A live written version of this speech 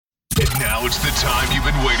Now it's the time you've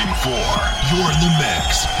been waiting for. You're in the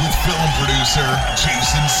mix with film producer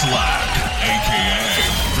Jason Slack, a.k.a.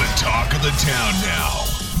 the talk of the town now.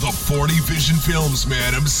 The 40 Vision Films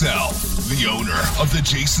man himself, the owner of the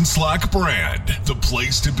Jason Slack brand. The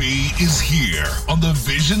place to be is here on the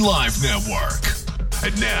Vision Live Network.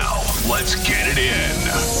 And now, let's get it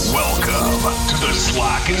in. Welcome to the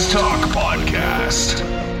Slack is Talk podcast.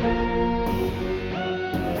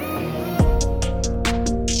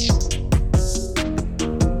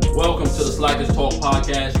 Welcome to the Slack is Talk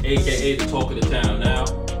podcast, aka the talk of the town now.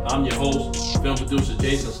 I'm your host, film producer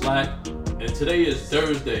Jason Slack, and today is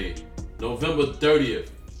Thursday, November 30th,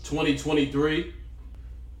 2023.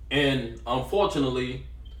 And unfortunately,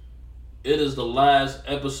 it is the last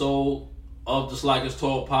episode of the Slack is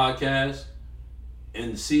Talk podcast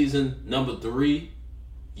in season number 3,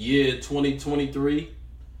 year 2023.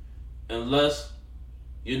 Unless,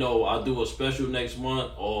 I do a special next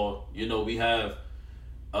month, or, we have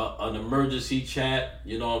an emergency chat,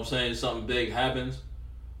 something big happens.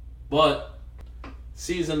 But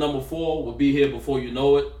season number 4 will be here before you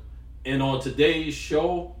know it. And on today's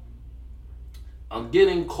show, I'm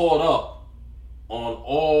getting caught up on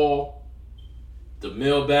all the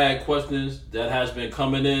mailbag questions that has been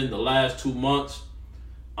coming in the last 2 months.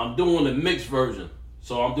 I'm doing the mixed version.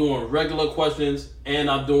 So I'm doing regular questions and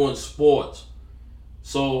I'm doing sports.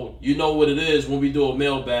 So you know what it is when we do a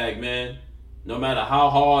mailbag, man. No matter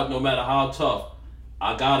how hard, no matter how tough,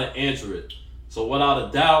 I gotta answer it. So without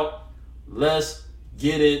a doubt, let's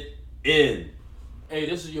get it in. Hey,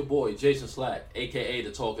 this is your boy, Jason Slack, aka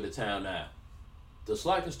the talk of the town now. The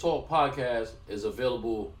Slack is Talk podcast is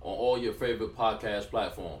available on all your favorite podcast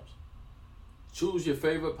platforms. Choose your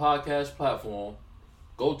favorite podcast platform,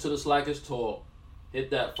 go to the Slack is Talk,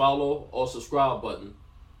 hit that follow or subscribe button,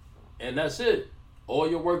 and that's it. All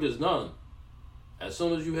your work is done. As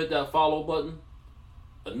soon as you hit that follow button,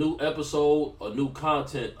 a new episode or new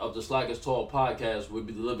content of the Slack is Talk podcast will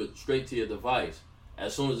be delivered straight to your device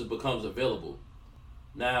as soon as it becomes available.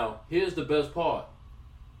 Now, here's the best part.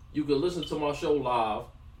 You can listen to my show live,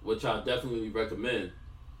 which I definitely recommend,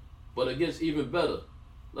 but it gets even better.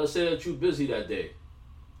 Let's say that you're busy that day.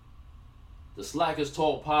 The Slack is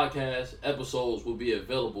Talk podcast episodes will be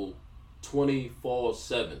available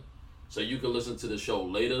 24/7. So you can listen to the show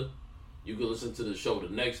later. You can listen to the show the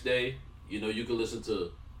next day. You can listen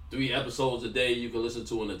to 3 episodes a day. You can listen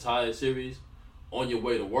to an entire series on your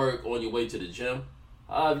way to work, on your way to the gym,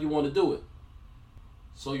 however you want to do it.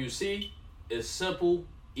 So you see, it's simple,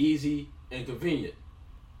 easy, and convenient.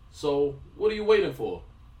 So what are you waiting for?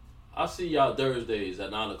 I'll see y'all Thursdays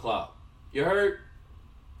at 9 o'clock. You heard?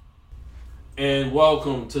 And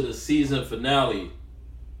welcome to the season finale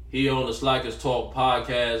here on the Slack is Talk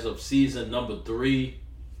podcast of season number 3.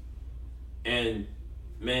 And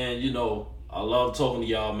man, I love talking to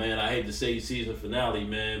y'all, man. I hate to say season finale,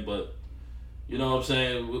 man, but you know what I'm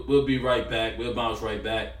saying? We'll be right back. We'll bounce right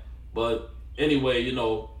back. But anyway,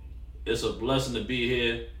 it's a blessing to be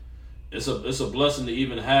here. It's a blessing to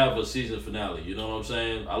even have a season finale. You know what I'm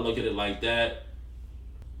saying? I look at it like that.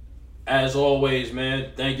 As always,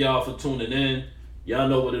 man, thank y'all for tuning in. Y'all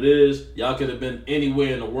know what it is. Y'all could have been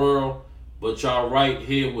anywhere in the world, but y'all right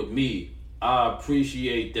here with me. I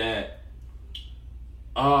appreciate that.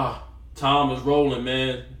 Time is rolling,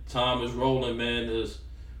 man. Time is rolling, man.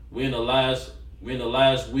 We're in the last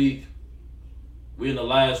week.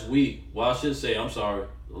 Well, I should say, the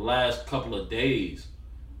last couple of days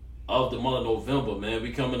of the month of November, man.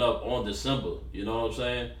 We coming up on December. You know what I'm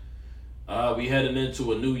saying? We heading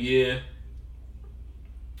into a new year.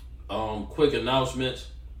 Quick announcements,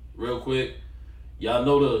 real quick. Y'all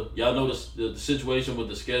know the situation with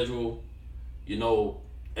the schedule.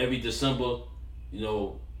 Every December,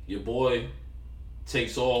 your boy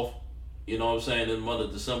takes off, in the month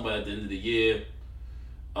of December at the end of the year.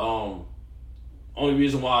 Only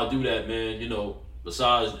reason why I do that, man,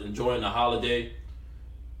 besides enjoying the holiday,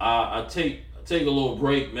 I take a little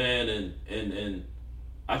break, man, and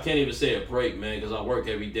I can't even say a break, man, because I work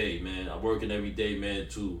every day, man. I'm working every day, man,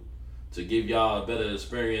 to give y'all a better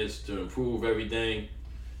experience, to improve everything.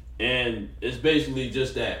 And it's basically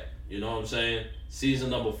just that, you know what I'm saying? Season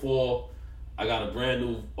number 4, I got a brand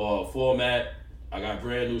new format. I got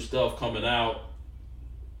brand new stuff coming out.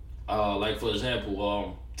 Like, for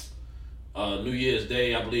example, New Year's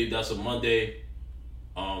Day, I believe that's a Monday.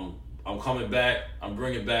 I'm coming back. I'm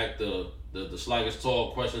bringing back the Slack is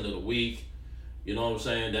Talk question of the week. You know what I'm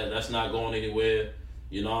saying? That's not going anywhere.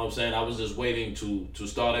 You know what I'm saying? I was just waiting to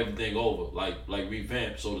start everything over, like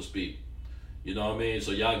revamp, so to speak. You know what I mean?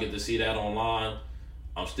 So y'all get to see that online.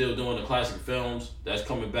 I'm still doing the classic films. That's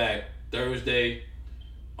coming back Thursday.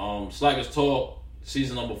 Slackers Talk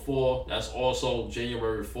season number 4. That's also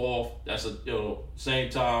January 4th. That's same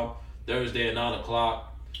time, Thursday at 9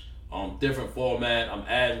 o'clock. Different format. I'm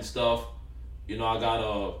adding stuff. I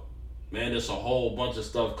got man, there's a whole bunch of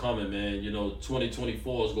stuff coming, man.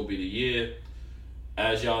 2024 is gonna be the year.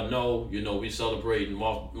 As y'all know, we celebrating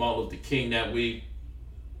Martin Luther King that week.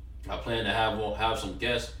 I plan to have some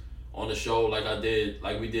guests on the show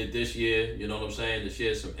like we did this year, you know what I'm saying, to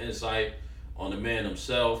share some insight on the man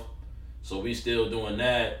himself. So we still doing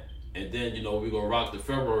that. And then, we gonna rock the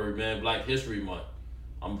February, man, Black History Month.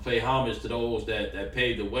 I'm gonna pay homage to those that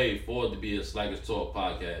paved the way for it to be a Slackers Talk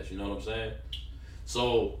podcast, you know what I'm saying?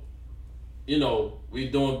 So, we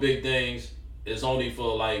doing big things. It's only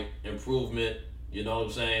for like improvement, you know what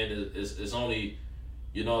I'm saying? It's only,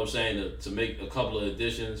 you know what I'm saying, to make a couple of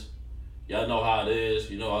additions. Y'all know how it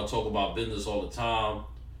is. I talk about business all the time.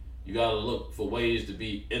 You gotta look for ways to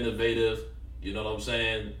be innovative, you know what I'm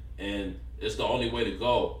saying? And it's the only way to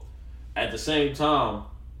go. At the same time,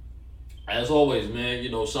 as always, man,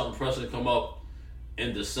 something pressing come up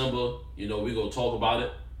in December, we gonna talk about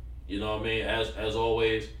it, you know what I mean, as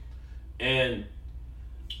always. And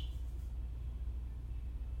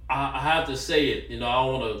I have to say it, I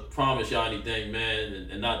don't want to promise y'all anything, man,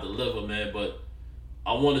 and not deliver, man, but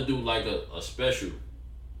I want to do like a special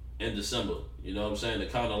in December, you know what I'm saying, to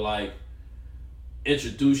kind of like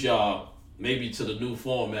introduce y'all maybe to the new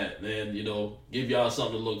format, man, give y'all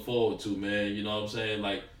something to look forward to, man, you know what I'm saying,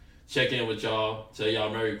 like check in with y'all, tell y'all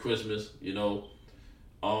Merry Christmas,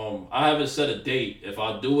 I haven't set a date. If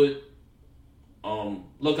I do it,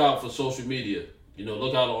 look out for social media,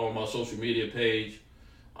 look out on my social media page.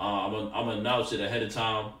 I'm gonna announce it ahead of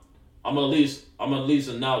time. I'm gonna at least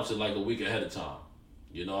announce it like a week ahead of time.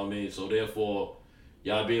 You know what I mean? So therefore,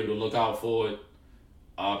 y'all be able to look out for it.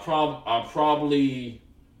 I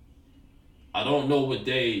don't know what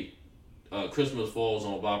day Christmas falls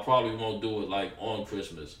on, but I probably won't do it like on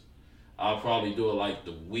Christmas. I'll probably do it like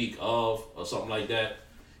the week of or something like that.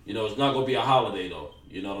 It's not gonna be a holiday though.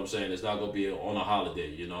 You know what I'm saying? It's not gonna be on a holiday.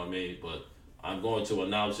 You know what I mean? But I'm going to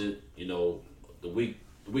announce it. The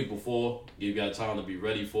week before, give y'all time to be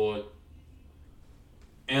ready for it.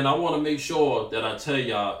 And I want to make sure that I tell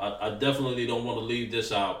y'all, I definitely don't want to leave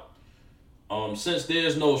this out. Since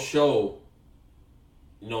there's no show,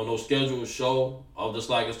 no scheduled show of the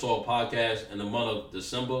Slackers Talk podcast in the month of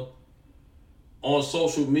December, on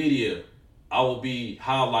social media, I will be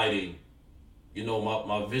highlighting,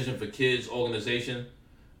 my Vision for Kids organization.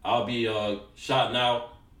 I'll be shouting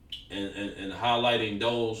out and highlighting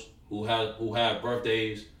those who have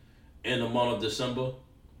birthdays in the month of December.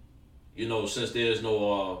 Since there's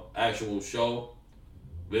no actual show,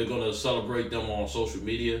 we're gonna celebrate them on social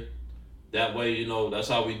media. That way, that's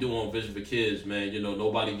how we do on Vision for Kids, man.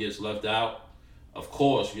 Nobody gets left out. Of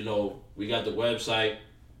course, we got the website,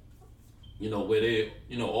 where they,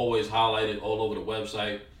 always highlighted all over the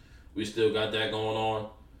website. We still got that going on.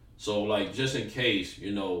 So, like, just in case,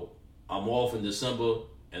 I'm off in December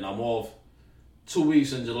and I'm off 2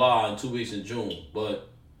 weeks in July and 2 weeks in June. But,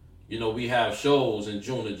 we have shows in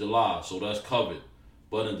June and July, so that's covered.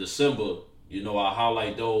 But in December, I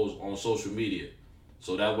highlight those on social media.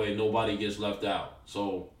 So that way nobody gets left out.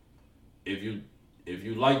 So if you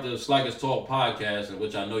like the Slackers Talk podcast, and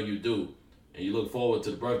which I know you do, and you look forward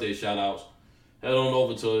to the birthday shout outs, head on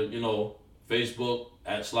over to, Facebook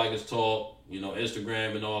at Slackers Talk,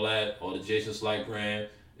 Instagram and all that, or the Jason Slack brand.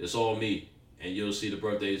 It's all me. And you'll see the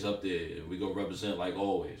birthdays up there, and we gonna represent like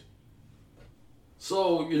always.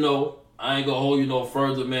 So, I ain't gonna hold you no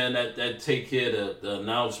further, man. That take care of the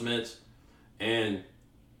announcements. And,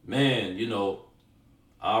 man,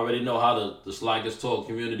 I already know how the Slackers Talk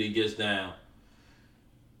community gets down.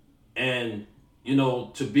 And,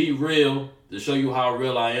 to be real, to show you how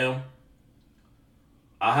real I am,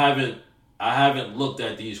 I haven't looked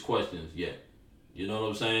at these questions yet. You know what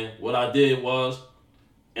I'm saying? What I did was,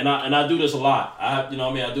 and I do this a lot. I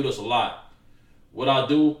do this a lot. What I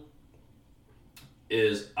do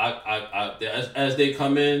is I as they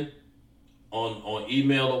come in on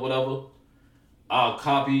email or whatever, I'll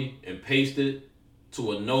copy and paste it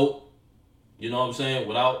to a note, you know what I'm saying,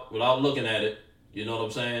 without looking at it, you know what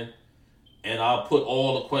I'm saying? And I'll put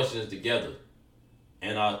all the questions together.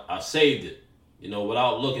 And I saved it,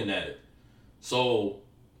 without looking at it. So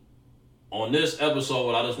on this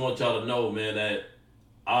episode, I just want y'all to know, man, that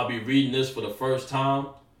I'll be reading this for the first time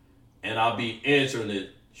and I'll be answering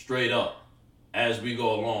it straight up as we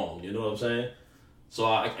go along, you know what I'm saying? So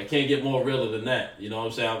I can't get more realer than that, you know what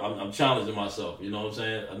I'm saying? I'm challenging myself, you know what I'm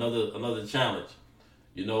saying? Another challenge,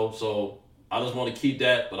 so I just want to keep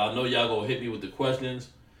that, but I know y'all gonna hit me with the questions.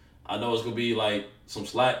 I know it's gonna be like some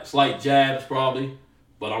slight jabs probably,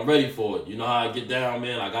 but I'm ready for it. You know how I get down,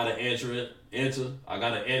 man. I gotta answer. I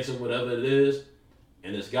gotta answer whatever it is,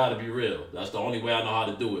 and it's gotta be real. That's the only way I know how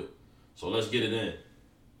to do it. So let's get it in.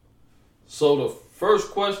 So the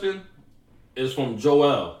first question is from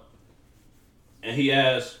Joel, and he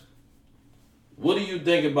asks, "What do you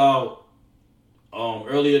think about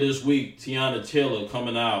earlier this week, Tiana Taylor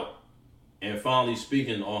coming out and finally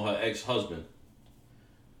speaking on her ex-husband?"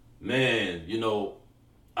 Man,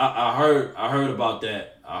 I heard about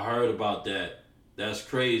that. That's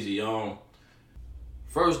crazy.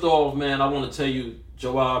 First off, man, I want to tell you,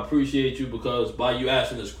 Joe, I appreciate you because by you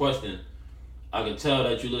asking this question, I can tell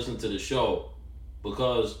that you listen to the show.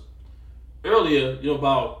 Because earlier,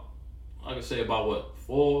 about a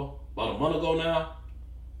month ago now,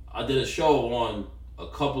 I did a show on a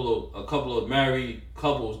couple of married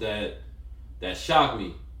couples that shocked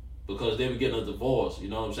me because they were getting a divorce. You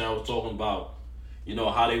know what I'm saying? I was talking about,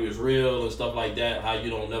 how they was real and stuff like that, how you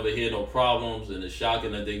don't never hear no problems, and it's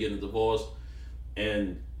shocking that they getting a divorce.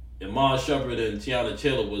 And Iman Shumpert and Tiana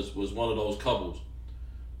Taylor was one of those couples.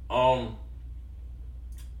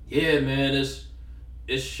 Yeah, man,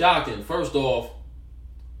 it's shocking. First off,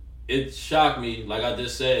 it shocked me, like I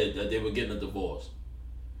just said, that they were getting a divorce.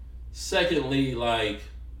 Secondly, like,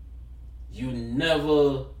 you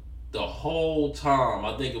never, the whole time,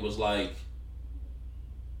 I think it was like,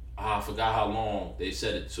 I forgot how long they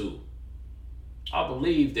said it to. I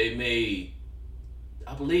believe they made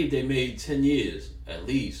 10 years at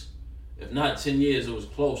least. If not 10 years, it was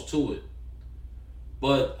close to it.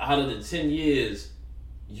 But out of the 10 years,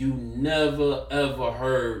 you never ever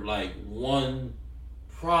heard like one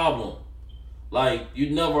problem. Like,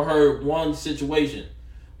 you never heard one situation.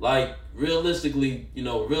 Like, realistically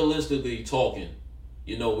talking,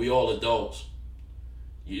 we all adults.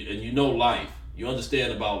 And life. You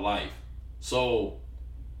understand about life. So,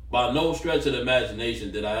 by no stretch of the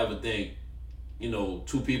imagination did I ever think,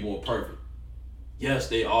 two people were perfect. Yes,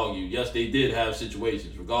 they argued. Yes, they did have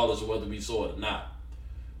situations, regardless of whether we saw it or not.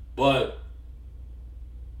 But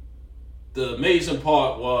the amazing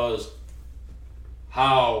part was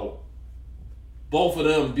how both of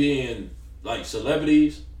them being like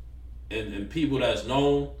celebrities and people that's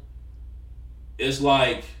known, it's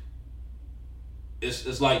like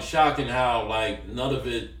shocking how like none of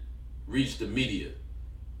it reached the media.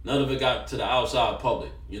 None of it got to the outside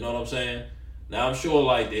public. You know what I'm saying? Now I'm sure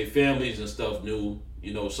like their families and stuff knew,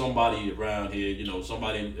 somebody around here,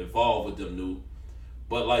 somebody involved with them knew.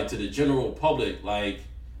 But like to the general public, like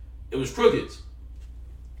it was crickets.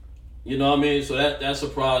 You know what I mean? So that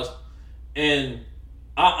surprised. And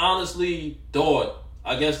I honestly thought,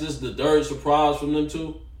 I guess this is the third surprise from them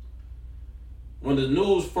two. When the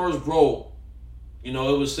news first broke, it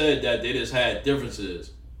was said that they just had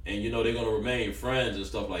differences and, they're going to remain friends and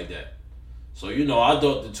stuff like that. So, I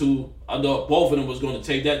thought both of them was going to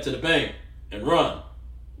take that to the bank and run.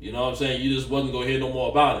 You know what I'm saying? You just wasn't going to hear no more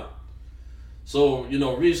about it. So,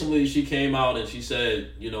 recently she came out and she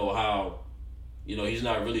said, how, he's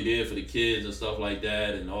not really there for the kids and stuff like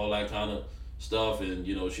that and all that kind of stuff. And,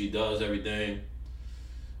 she does everything.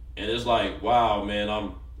 And it's like, wow, man,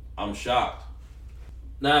 I'm shocked.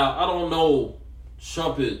 Now, I don't know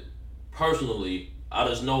Shumpert personally. I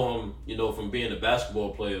just know him, from being a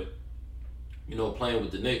basketball player, playing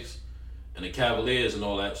with the Knicks and the Cavaliers and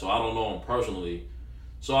all that. So I don't know him personally.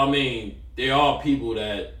 So, I mean, there are people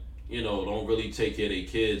that, don't really take care of their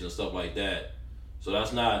kids and stuff like that. So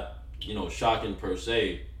that's not, shocking per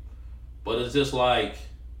se. But it's just like,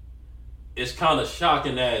 it's kind of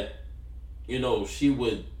shocking that, she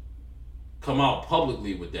would come out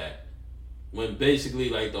publicly with that. When basically,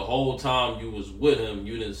 like, the whole time you was with him,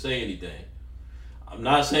 you didn't say anything. I'm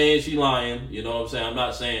not saying she lying, you know what I'm saying? I'm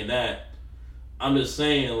not saying that. I'm just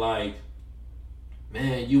saying, like,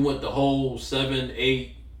 man, you went the whole 7,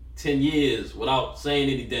 8, 10 years without saying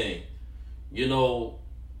anything,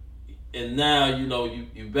 and now,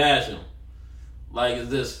 you bash him. Like, is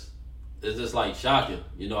this like shocking?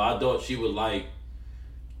 I thought she would, like,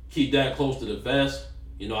 keep that close to the vest.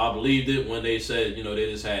 I believed it when they said, they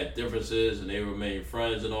just had differences and they remained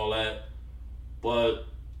friends and all that. But,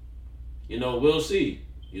 we'll see.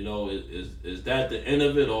 Is that the end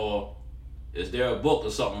of it, or is there a book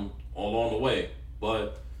or something along the way?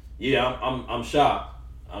 But yeah, I'm shocked.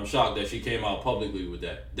 I'm shocked that she came out publicly with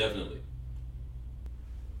that. Definitely.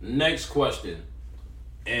 Next question.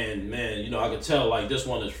 And man, I can tell like this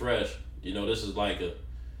one is fresh. This is like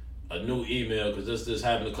a new email because this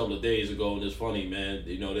happened a couple of days ago, and it's funny, man. I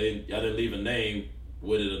didn't leave a name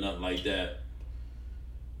with it or nothing like that.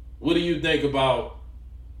 What do you think about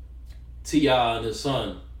T.I. and his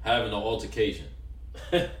son having an altercation?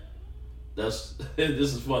 This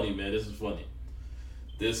is funny, man. This is funny.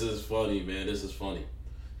 This is funny, man. This is funny.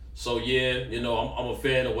 So yeah, I'm a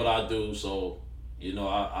fan of what I do. So,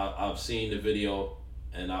 I've seen the video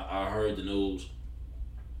and I heard the news.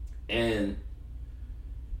 And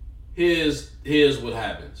here's what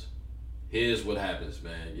happens. Here's what happens,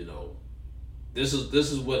 man. This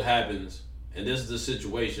is what happens, and this is the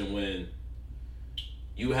situation when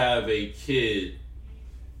you have a kid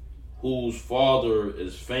whose father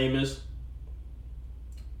is famous,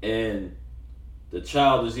 and the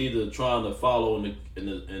child is either trying to follow in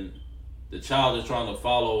the child is trying to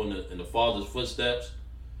follow in the father's footsteps,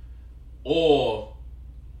 or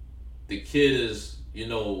the kid is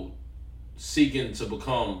seeking to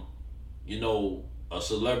become a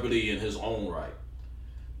celebrity in his own right.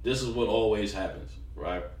 This is what always happens,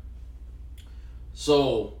 right?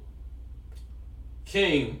 So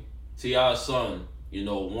King, T.I.'s son,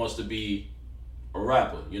 wants to be a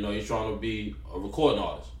rapper. He's trying to be a recording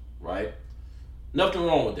artist, right? Nothing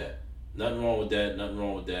wrong with that. Nothing wrong with that. Nothing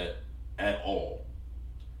wrong with that at all.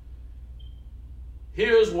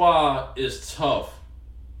 Here's why it's tough,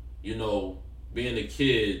 being a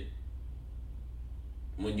kid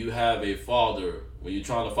when you have a father, when you're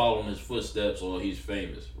trying to follow in his footsteps or he's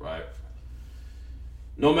famous, right?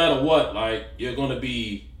 No matter what, you're going to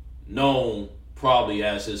be known probably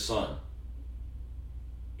as his son.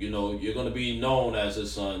 You're going to be known as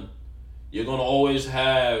his son. You're going to always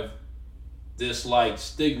have this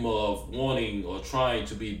stigma of wanting or trying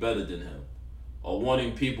to be better than him, or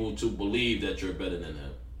wanting people to believe that you're better than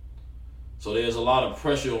him. So there's a lot of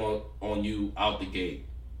pressure on you out the gate.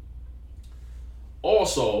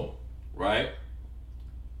 Also, right?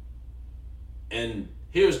 And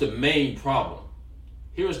here's the main problem.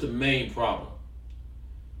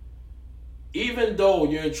 Even though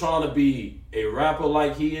you're trying to be a rapper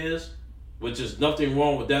like he is, which is nothing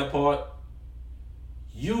wrong with that part,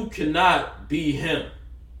 you cannot be him.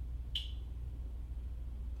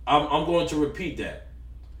 I'm going to repeat that.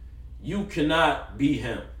 You cannot be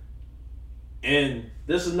him. And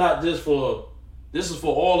this is not just for, this is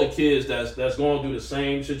for all the kids that's going through the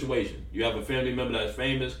same situation. You have a family member that's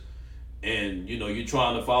famous, and you're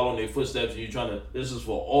trying to follow in their footsteps, and this is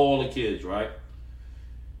for all the kids, right?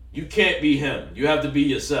 You can't be him. You have to be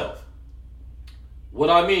yourself. What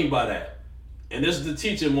I mean by that, and this is the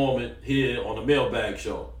teaching moment here on the Mailbag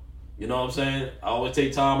Show. You know what I'm saying? I always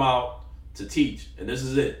take time out to teach, and this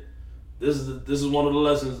is it. This is one of the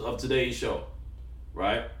lessons of today's show,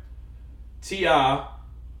 right? T.I.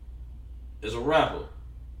 is a rapper.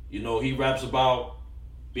 He raps about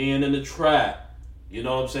being in the trap. You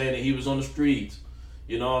know what I'm saying? And he was on the streets.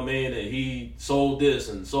 You know what I mean? And he sold this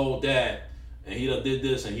and sold that. And he done did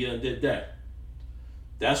this and he done did that.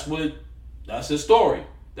 That's his story.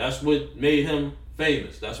 That's what made him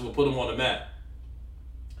famous. That's what put him on the map.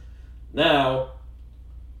 Now,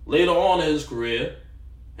 later on in his career,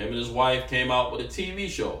 him and his wife came out with a TV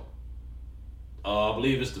show. I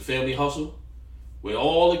believe it's The Family Hustle, where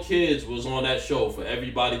all the kids was on that show for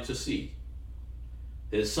everybody to see.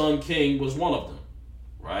 His son King was one of them,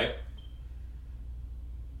 right?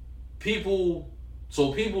 People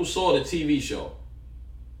saw the TV show.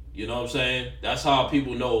 You know what I'm saying? That's how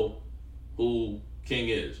people know who King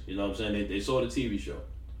is. You know what I'm saying? They saw the TV show,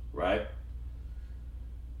 right?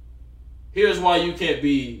 Here's why you can't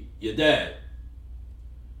be your dad.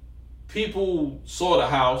 People saw the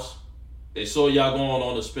house. They saw y'all going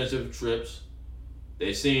on expensive trips.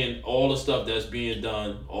 They seeing all the stuff that's being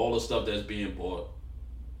done, all the stuff that's being bought.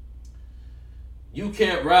 You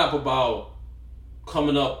can't rap about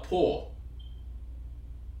coming up poor.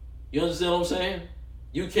 You understand what I'm saying?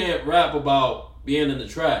 You can't rap about being in the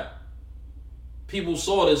trap. People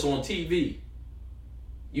saw this on TV.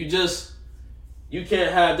 You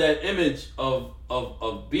can't have that image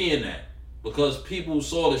of being that, because people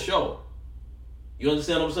saw the show. You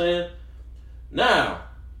understand what I'm saying? Now,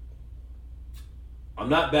 I'm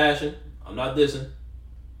not bashing. I'm not dissing.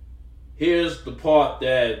 Here's the part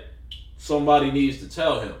that somebody needs to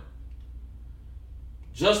tell him.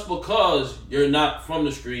 Just because you're not from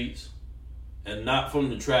the streets and not from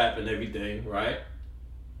the trap and everything, right?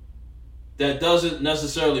 That doesn't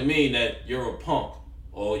necessarily mean that you're a punk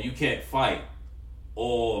or you can't fight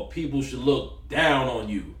or people should look down on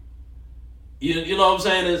you. You know what I'm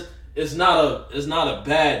saying? It's not a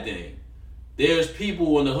bad thing. There's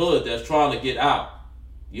people in the hood that's trying to get out.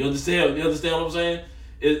 You understand what I'm saying?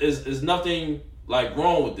 It's nothing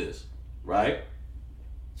wrong with this, right?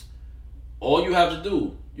 All you have to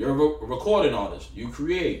do, you're a recording artist. You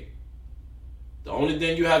create. The only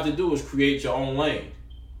thing you have to do is create your own lane.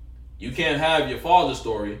 You can't have your father's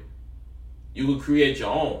story you can create your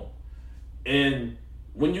own. And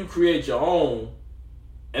when you create your own,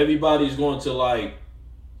 everybody's going to like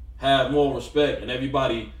have more respect, and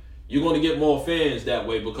you're going to get more fans that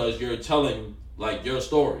way because you're telling like your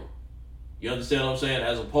story. You understand what I'm saying?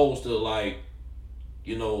 As opposed to like,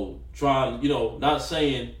 trying, not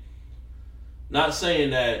saying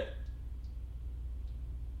that.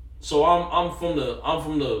 So I'm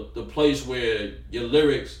from the place where your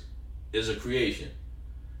lyrics is a creation.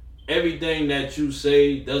 Everything that you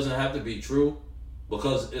say doesn't have to be true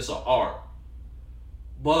because it's an art.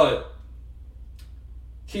 But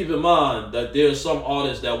keep in mind that there's some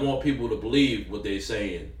artists that want people to believe what they're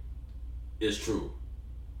saying is true.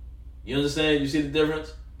 You understand? You see the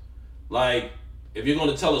difference? Like, if you're going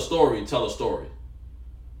to tell a story, tell a story.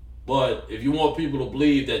 But if you want people to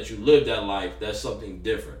believe that you live that life, that's something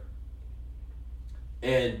different.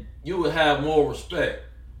 And you would have more respect.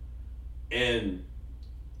 And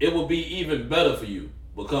it would be even better for you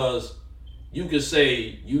because you could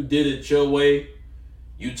say you did it your way,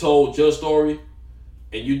 you told your story,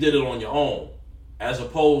 and you did it on your own, as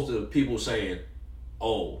opposed to people saying,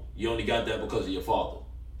 oh, you only got that because of your father.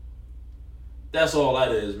 That's all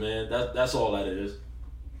that is, man. That's all that is.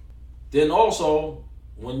 Then also,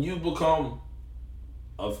 when you become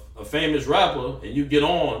a famous rapper and you get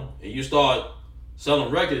on and you start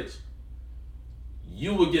selling records,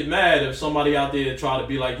 you would get mad if somebody out there tried to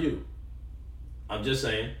be like you. I'm just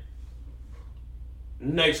saying.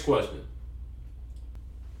 Next question.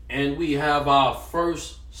 And we have our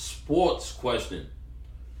first sports question.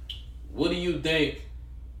 What do you think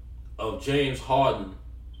of James Harden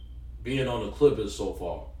being on the Clippers so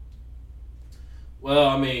far? Well,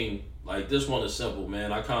 I mean, like, this one is simple,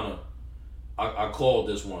 man. I called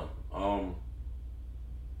this one.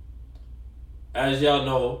 As y'all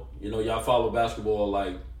know, y'all follow basketball,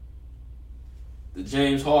 like, the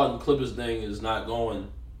James Harden Clippers thing is not going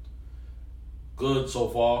good so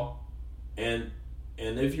far. And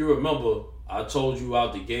if you remember, I told you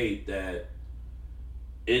out the gate that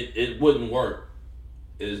it wouldn't work.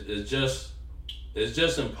 It's just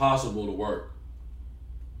impossible to work.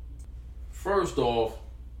 First off,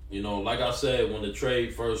 like I said, when the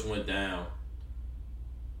trade first went down,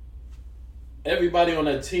 everybody on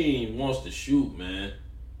that team wants to shoot, man.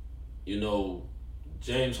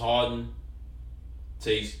 James Harden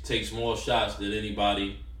takes more shots than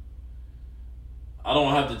anybody. I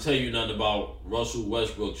don't have to tell you nothing about Russell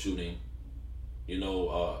Westbrook shooting.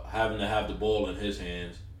 Having to have the ball in his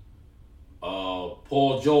hands.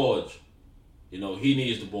 Paul George, he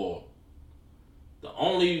needs the ball. The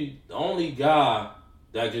only guy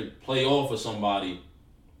that could play off of somebody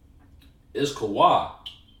is Kawhi.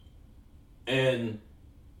 And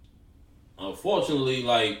unfortunately,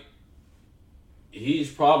 like,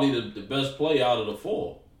 he's probably the best player out of the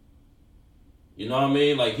four. You know what I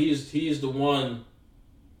mean? Like, he's the one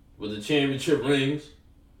with the championship rings.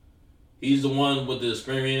 He's the one with the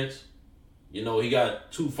experience. He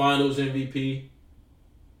got 2 finals MVP.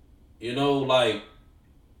 Like,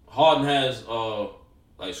 Harden has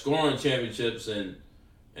like scoring championships and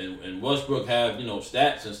Westbrook have,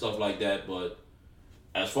 stats and stuff like that, but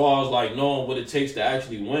as far as like knowing what it takes to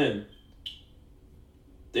actually win,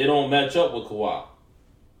 they don't match up with Kawhi.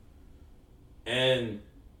 And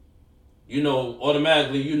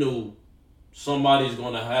automatically you knew somebody's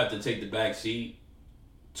gonna have to take the back seat.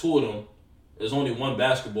 2 of them. There's only one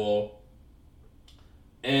basketball.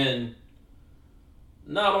 And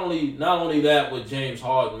not only that with James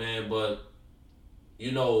Harden, man, but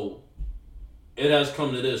it has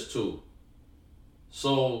come to this too.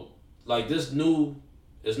 So like this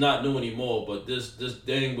it's not new anymore, but this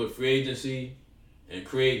thing with free agency and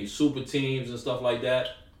creating super teams and stuff like that,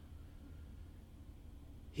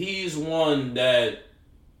 he's one that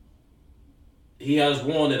he has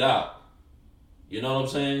worn it out. You know what I'm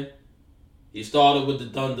saying? He started with the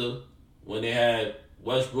Thunder when they had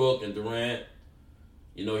Westbrook and Durant.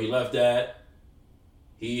 He left that.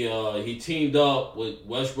 He teamed up with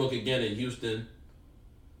Westbrook again in Houston.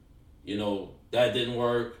 That didn't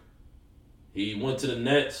work. He went to the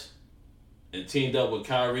Nets and teamed up with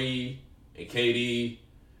Kyrie and KD.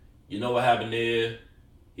 You know what happened there.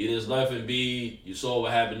 He just left Embiid. You saw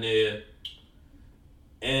what happened there.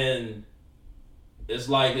 And it's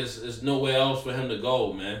like it's nowhere else for him to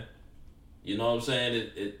go, man. You know what I'm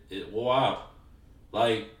saying? It wore out.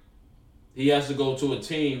 Like, he has to go to a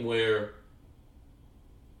team where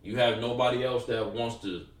you have nobody else that wants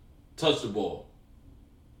to touch the ball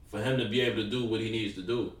for him to be able to do what he needs to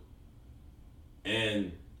do.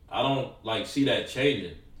 And I don't see that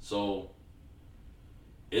changing. So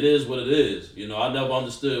it is what it is. I never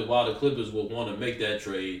understood why the Clippers would want to make that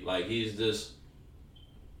trade. Like, he's just...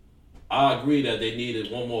 I agree that they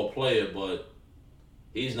needed one more player, but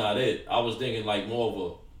he's not it. I was thinking like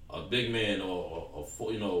more of a big man or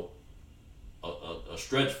a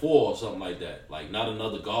stretch four or something like that. Like, not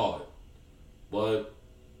another guard. But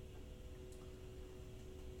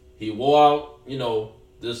he wore out,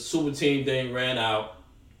 this super team thing ran out.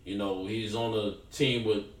 He's on a team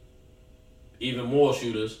with even more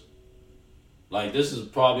shooters. Like, this is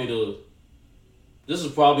probably a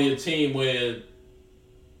team where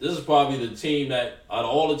this is probably the team that, out of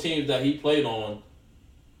all the teams that he played on,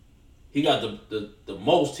 he got the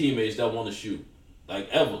most teammates that want to shoot. Like,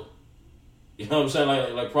 ever. You know what I'm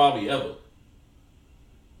saying? Like probably ever.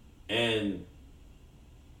 And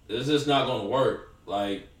it's just not going to work.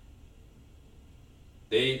 Like,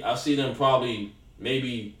 I see them probably,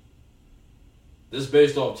 maybe, just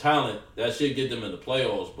based off talent, that should get them in the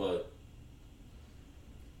playoffs, but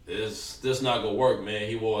it's just not going to work, man.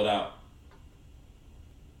 He wore it out.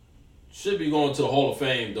 Should be going to the Hall of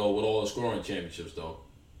Fame, though, with all the scoring championships, though.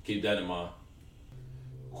 Keep that in mind.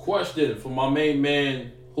 Question for my main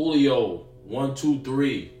man, Julio,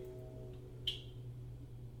 123.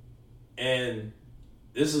 And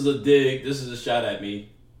this is a dig. This is a shot at me.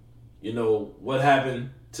 What happened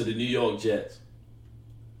to the New York Jets?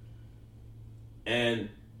 And,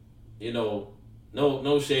 no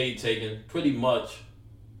shade taken. Pretty much,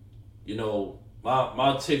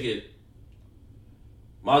 my ticket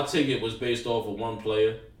was based off of one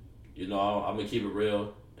player. I'm going to keep it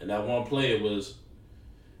real. And that one player was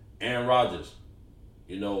Aaron Rodgers.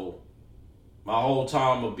 My whole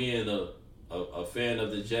time of being a fan of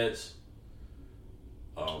the Jets,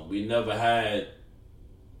 we never had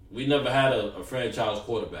a franchise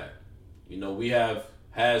quarterback. We have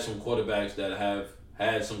had some quarterbacks that have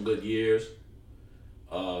had some good years.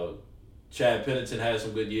 Chad Pennington had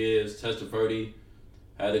some good years. Testaverde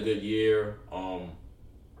had a good year.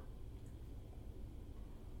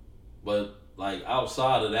 But like,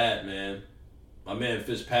 outside of that, man, my man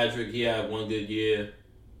Fitzpatrick, he had one good year.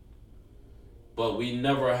 But we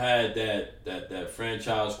never had that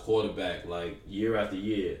franchise quarterback, like, year after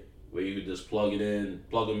year, where you could just plug him in,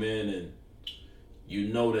 and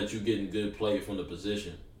that you're getting good play from the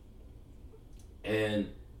position. And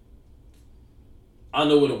I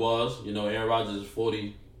know what it was. Aaron Rodgers is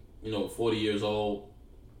 40 years old.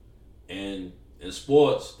 And in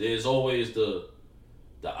sports, there's always the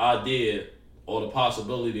idea or the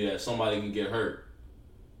possibility that somebody can get hurt.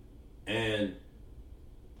 And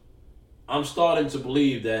I'm starting to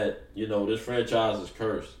believe that, this franchise is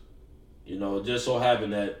cursed. It just so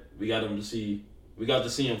happened that we got to see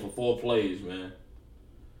him for 4 plays, man.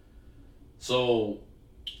 So,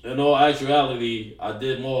 in all actuality, I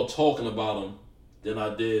did more talking about him than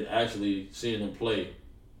I did actually seeing him play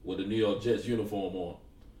with the New York Jets uniform on.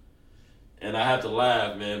 And I have to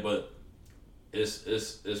laugh, man, but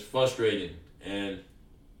it's frustrating. And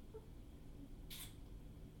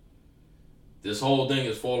this whole thing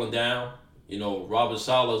is falling down. Robert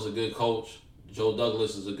Saleh is a good coach. Joe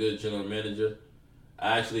Douglas is a good general manager.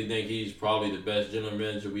 I actually think he's probably the best general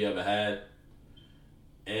manager we ever had.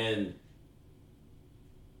 And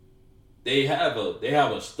they have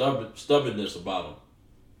a stubbornness about them,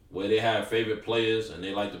 where they have favorite players and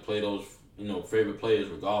they like to play those favorite players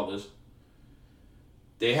regardless.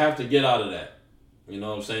 They have to get out of that. You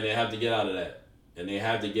know what I'm saying? They have to get out of that, and they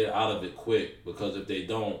have to get out of it quick, because if they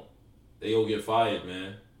don't, they'll get fired,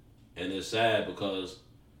 man. And it's sad, because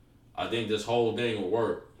I think this whole thing will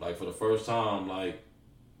work. Like, for the first time, like,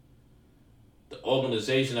 the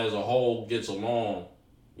organization as a whole gets along.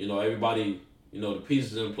 Everybody, the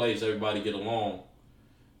pieces in place, everybody get along.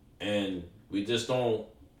 And we just don't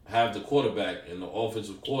have the quarterback and the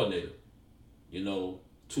offensive coordinator. 2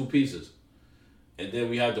 pieces. And then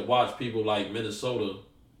we have to watch people like Minnesota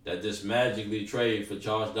that just magically trade for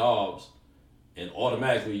Josh Dobbs, and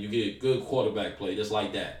automatically you get good quarterback play just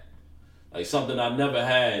like that. Like, something I never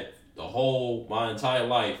had my entire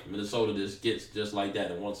life. Minnesota just gets just like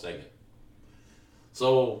that in 1 second.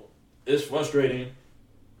 So it's frustrating.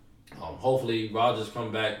 Hopefully Rodgers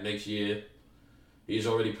come back next year. He's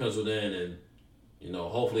already penciled in, and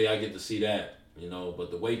hopefully I get to see that.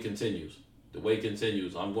 But the wait continues.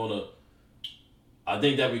 I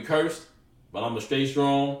think that we cursed, but I'm gonna stay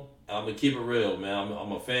strong, and I'm gonna keep it real, man.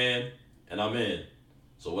 I'm a fan, and I'm in.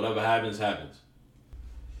 So whatever happens, happens.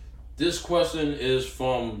 This question is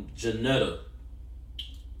from Janetta,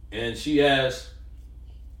 and she asked,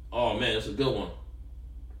 oh man, it's a good one.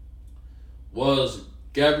 Was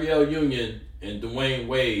Gabrielle Union and Dwayne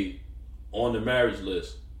Wade on the marriage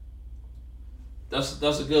list?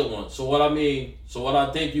 That's a good one. So what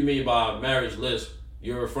I think you mean by marriage list,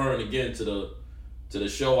 you're referring again to the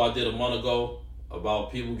show I did a month ago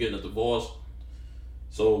about people getting a divorce.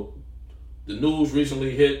 So the news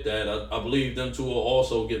recently hit that I believe them two are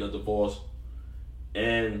also getting a divorce.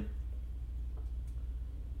 And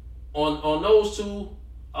on those two,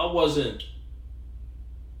 I wasn't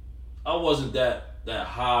that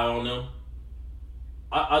high on them.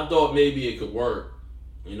 I thought maybe it could work.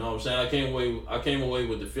 You know what I'm saying? I came away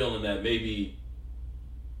with the feeling that maybe,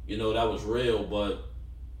 that was real, but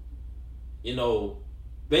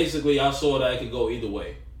basically I saw that it could go either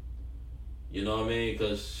way. You know what I mean?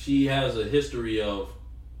 Because she has a history of,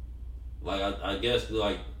 like, I guess,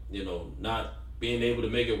 like, not being able to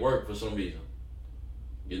make it work for some reason.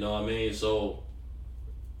 You know what I mean? So,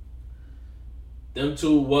 them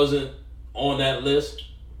two wasn't on that list.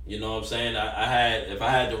 You know what I'm saying? If I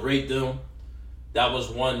had to rate them, that was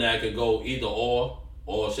one that could go either or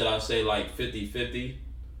should I say like 50-50.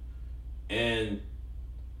 And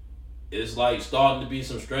it's like starting to be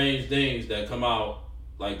some strange things that come out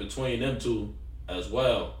like between them two as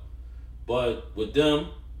well. But with them,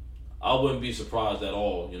 I wouldn't be surprised at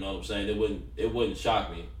all. You know what I'm saying? It wouldn't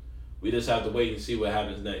shock me. We just have to wait and see what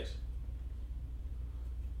happens next.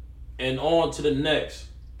 And on to the next.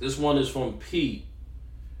 This one is from Pete.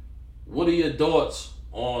 What are your thoughts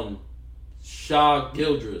on Shai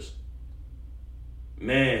Gilgeous?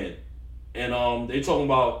 Man. And they talking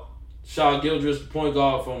about Shai Gilgeous, the point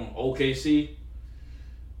guard from OKC.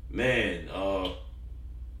 Man,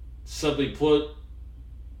 simply put,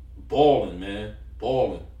 balling, man.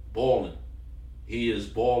 Balling. He is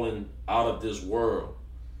balling out of this world.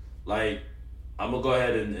 Like, I'm going to go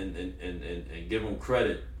ahead and give him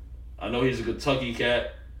credit. I know he's a Kentucky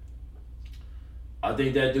cat. I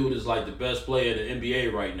think that dude is like the best player in the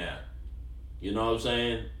NBA right now. You know what I'm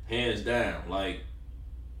saying? Hands down. Like,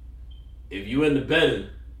 if you in the betting,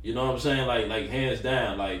 you know what I'm saying? Like hands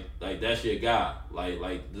down. Like that's your guy.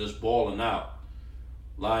 Like just balling out.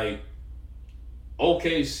 Like,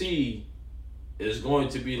 OKC is going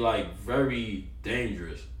to be like very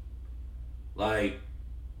dangerous. Like,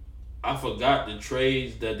 I forgot the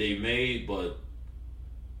trades that they made, but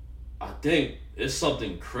I think it's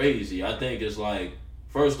something crazy. I think it's like,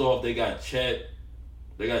 first off, they got Chet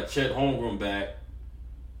Holmgren back.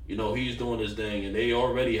 He's doing his thing, and they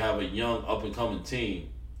already have a young up-and-coming team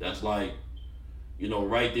that's like,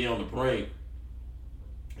 right there on the brink.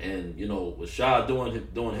 And, with Shai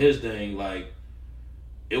doing his thing, like,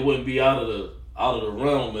 it wouldn't be out of the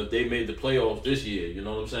realm if they made the playoffs this year. You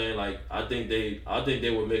know what I'm saying? Like, I think they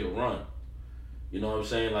would make a run. You know what I'm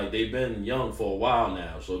saying? Like, they've been young for a while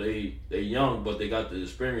now. So they young, but they got the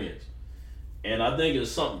experience. And I think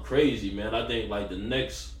it's something crazy, man. I think, like, the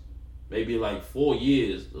next maybe, like, 4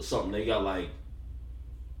 years or something, they got, like,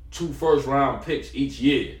 2 first-round picks each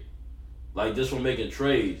year. Like, just from making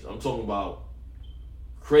trades. I'm talking about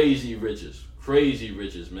crazy riches,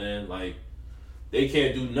 man. Like, they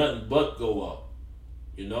can't do nothing but go up.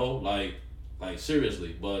 Like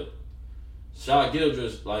seriously. But Shai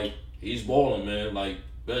Gilgeous, like, he's balling, man. Like,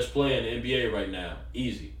 best player in the NBA right now.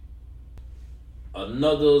 Easy.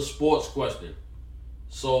 Another sports question.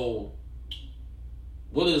 So,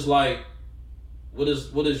 what is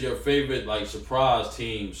your favorite, like, surprise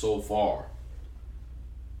team so far?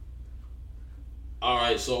 All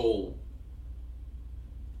right, so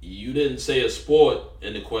you didn't say a sport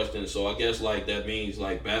in the question, so I guess, like, that means,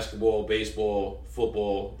 like, basketball, baseball,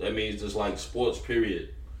 football. That means just, like, sports, period.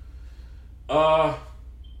 Man,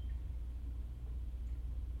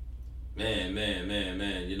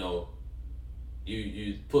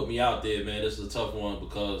 you put me out there, man. This is a tough one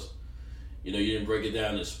because, you didn't break it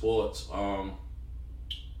down in sports.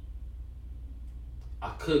 I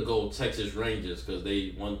could go Texas Rangers because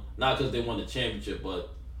they won, not because they won the championship, but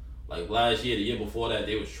like last year, the year before that,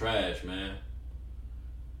 they was trash, man.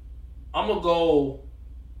 I'm gonna go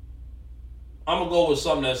with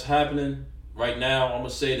something that's happening right now. I'm gonna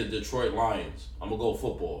say the Detroit Lions. I'm gonna go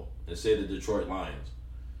football and say the Detroit Lions.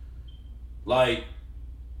 Like,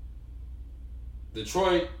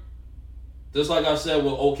 Detroit, just like I said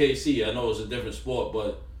with OKC, I know it's a different sport,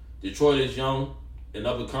 but Detroit is young and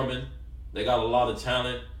up and coming. They got a lot of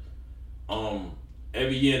talent.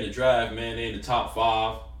 Every year in the draft, man, they in the top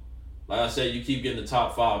 5. Like I said, you keep getting the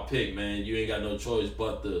top 5 pick, man. You ain't got no choice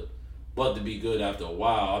but to be good after a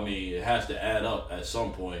while. I mean, it has to add up at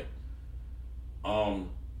some point.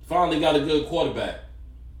 Finally got a good quarterback.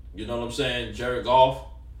 You know what I'm saying? Jared Goff.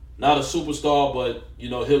 Not a superstar, but,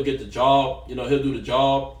 he'll get the job. He'll do the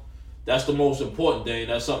job. That's the most important thing.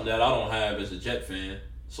 That's something that I don't have as a Jet fan.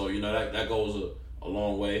 So, that goes a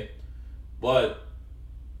long way. But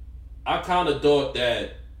I kind of thought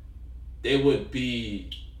that they would be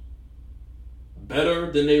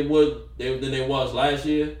better than they was last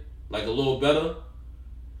year, like a little better.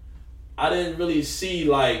 I didn't really see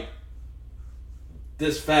like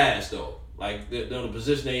this fast though. Like the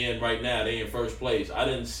position they in right now, they in first place. I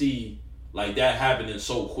didn't see like that happening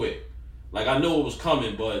so quick. Like I knew it was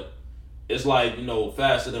coming, but it's like,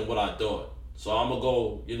 faster than what I thought. So I'm gonna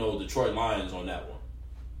go, Detroit Lions on that one.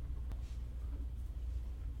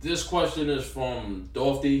 This question is from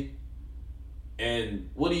Dorothy. And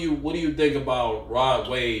what do you think about Rod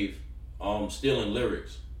Wave stealing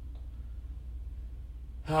lyrics?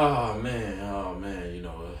 Oh man,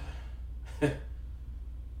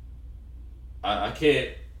 I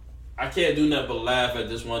can't do nothing but laugh at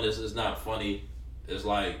this one. This is not funny. It's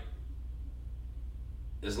like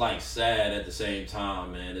sad at the same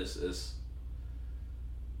time, man. It's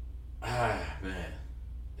man.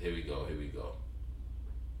 Here we go.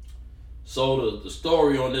 So the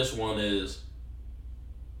story on this one is,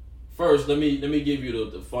 first let me give you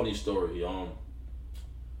the funny story.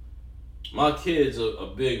 My kids are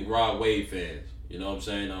big Rod Wave fans. You know what I'm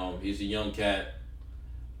saying? He's a young cat.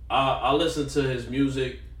 I listen to his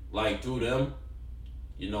music like through them.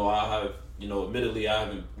 I have, admittedly I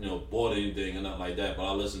haven't, bought anything or nothing like that, but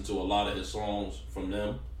I listen to a lot of his songs from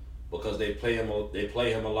them because they play him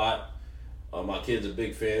a lot. My kids are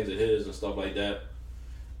big fans of his and stuff like that.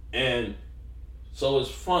 And so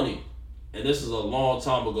it's funny. And this is a long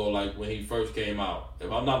time ago, like when he first came out.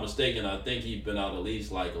 If I'm not mistaken, I think he's been out at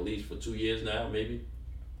least for 2 years now, maybe.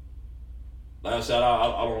 Like I said,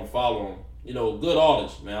 I don't follow him. Good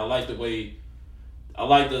artist, man. I like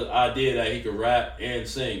the idea that he could rap and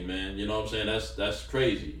sing, man. You know what I'm saying? That's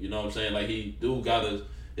crazy. You know what I'm saying? Like he got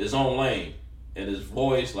his own lane, and his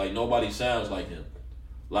voice, like nobody sounds like him.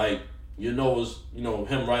 Like it's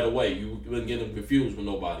him right away. You wouldn't get him confused with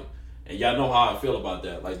nobody. And y'all know how I feel about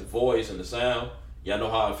that. Like the voice and the sound, y'all know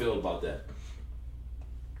how I feel about that.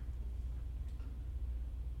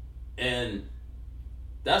 And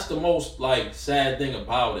that's the most like sad thing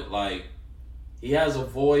about it. Like he has a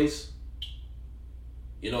voice,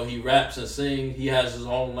 he raps and sings, he has his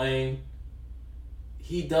own lane.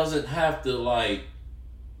 He doesn't have to like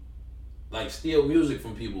steal music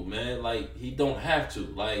from people, man. Like he don't have to.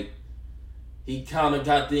 Like he kind of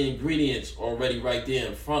got the ingredients already right there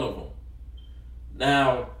in front of him.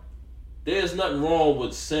 Now, there's nothing wrong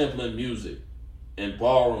with sampling music and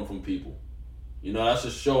borrowing from people. That's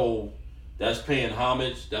a show, that's paying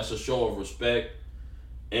homage, that's a show of respect.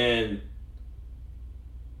 And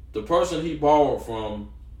the person he borrowed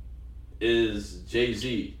from is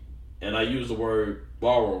Jay-Z. And I use the word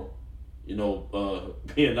borrow,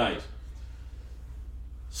 being nice.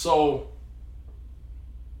 So,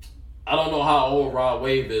 I don't know how old Rod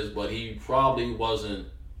Wave is, but he probably wasn't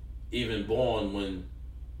even born when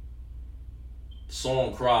the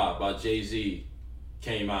song Cry by Jay-Z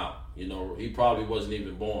came out. He probably wasn't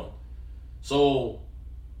even born. So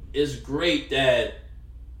it's great that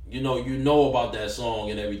you know about that song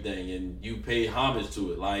and everything, and you pay homage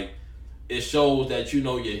to it. Like it shows that you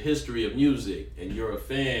know your history of music and you're a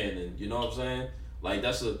fan, and you know what I'm saying? Like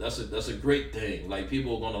that's a great thing. Like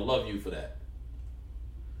people are gonna love you for that.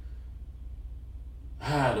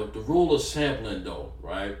 The rule of sampling though,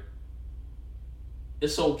 right?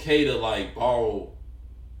 It's okay to like borrow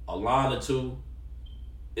a line or two.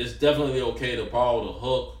 It's definitely okay to borrow the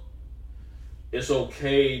hook. It's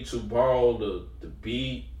okay to borrow the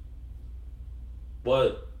beat.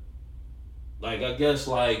 But like I guess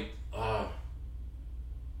like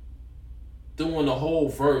doing the whole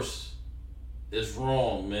verse is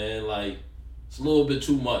wrong, man. Like it's a little bit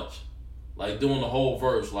too much. Like doing the whole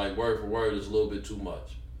verse, like word for word, is a little bit too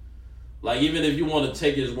much. Like even if you want to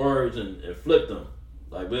take his words and flip them,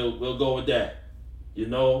 like we'll go with that,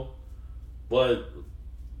 But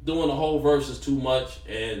doing the whole verse is too much,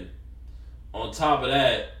 and on top of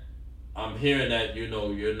that, I'm hearing that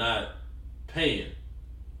you're not paying,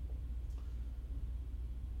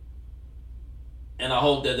 and I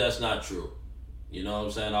hope that that's not true. You know what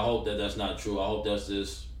I'm saying? I hope that that's not true. I hope that's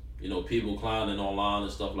just people clowning online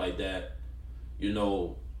and stuff like that.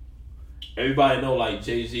 Everybody know like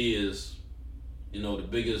Jay-Z is, the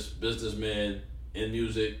biggest businessman in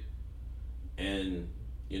music, and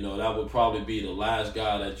that would probably be the last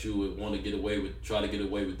guy that you would want to try to get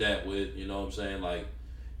away with that with. You know what I'm saying? Like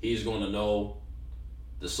he's gonna know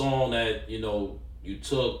the song that you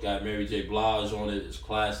took, got Mary J. Blige on it. It's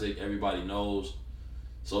classic. Everybody knows.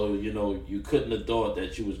 So you couldn't have thought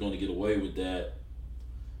that you was gonna get away with that.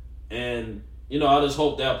 And I just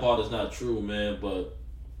hope that part is not true, man. But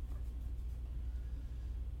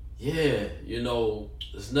yeah,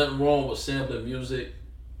 there's nothing wrong with sampling music.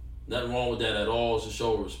 Nothing wrong with that at all. It's to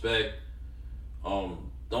show respect.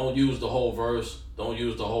 Don't use the whole verse. Don't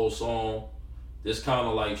use the whole song. Just kind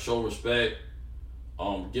of like show respect.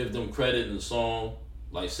 Give them credit in the song.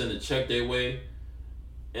 Like send a check their way.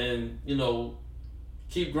 And,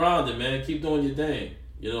 keep grinding, man. Keep doing your thing.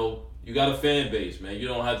 You got a fan base, man. You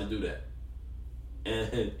don't have to do that.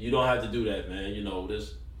 And you don't have to do that, man. You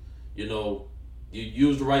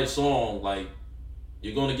use the right song, like,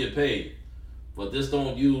 you're going to get paid. But just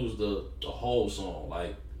don't use the whole song.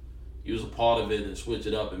 Like, use a part of it and switch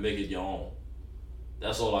it up and make it your own.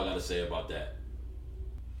 That's all I got to say about that.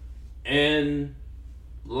 And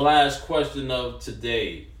last question of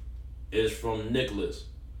today is from Nicholas.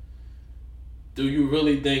 Do you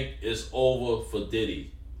really think it's over for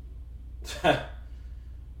Diddy?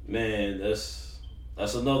 Man, that's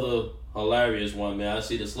another hilarious one, man. I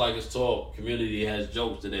see the Slackers Talk community has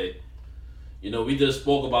jokes today. We just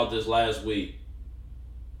spoke about this last week.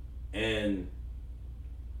 And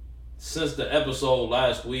since the episode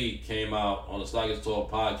last week came out on the Slackers Talk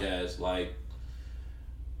podcast, like,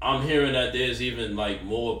 I'm hearing that there's even, like,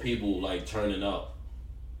 more people, like, turning up.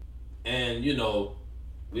 And,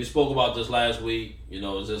 we spoke about this last week.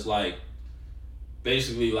 It's just, like,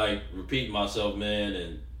 basically, like, repeating myself, man.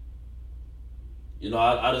 And,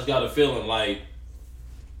 I just got a feeling, like,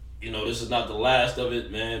 this is not the last of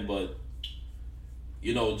it, man. But,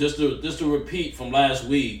 just to repeat from last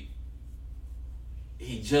week,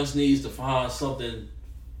 he just needs to find something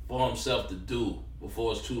for himself to do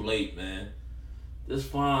before it's too late, man. Just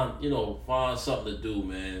find something to do,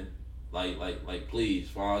 man. Like, please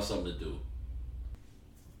find something to do.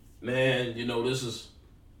 Man, this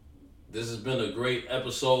has been a great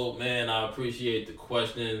episode, man. I appreciate the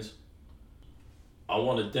questions. I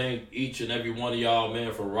want to thank each and every one of y'all,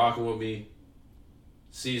 man, for rocking with me.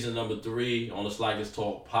 Season number 3 on the Slackers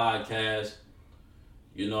Talk podcast.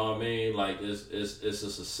 You know what I mean? Like, it's a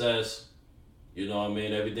success. You know what I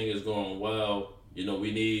mean? Everything is going well.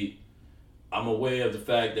 I'm aware of the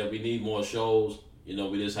fact that we need more shows. We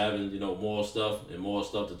just having, more stuff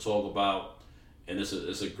to talk about. And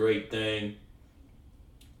it's a great thing.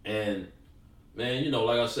 And, man,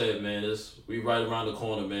 like I said, man, we right around the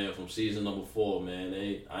corner, man, from season number 4, man.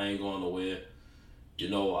 I ain't going nowhere.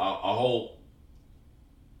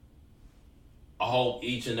 I hope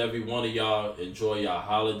each and every one of y'all enjoy y'all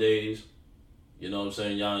holidays. You know what I'm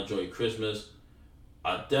saying? Y'all enjoy Christmas.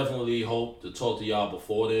 I definitely hope to talk to y'all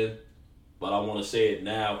before then, but I want to say it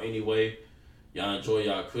now anyway. Y'all enjoy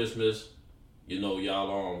y'all Christmas.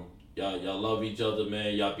 Y'all love each other,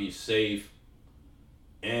 man. Y'all be safe.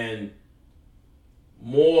 And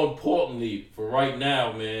more importantly, for right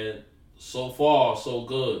now, man, so far, so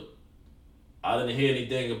good. I didn't hear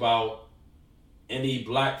anything about any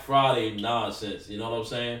Black Friday nonsense. You know what I'm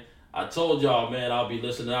saying? I told y'all, man, I'll be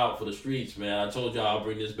listening out for the streets, man. I told y'all I'll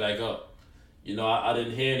bring this back up. I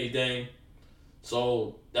didn't hear anything.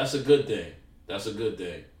 So that's a good thing. That's a good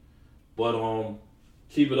thing. But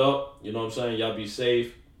keep it up. You know what I'm saying? Y'all be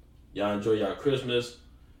safe. Y'all enjoy y'all Christmas.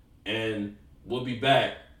 And we'll be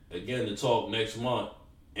back again to talk next month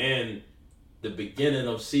and the beginning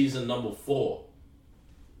of season number 4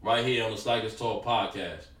 right here on the Slackers Talk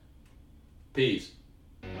podcast. Peace.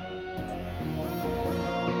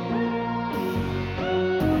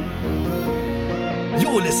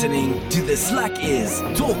 You're listening to the Slack Is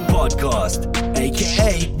Talk podcast,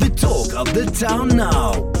 aka the talk of the town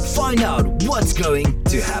now. Find out what's going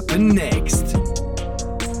to happen next.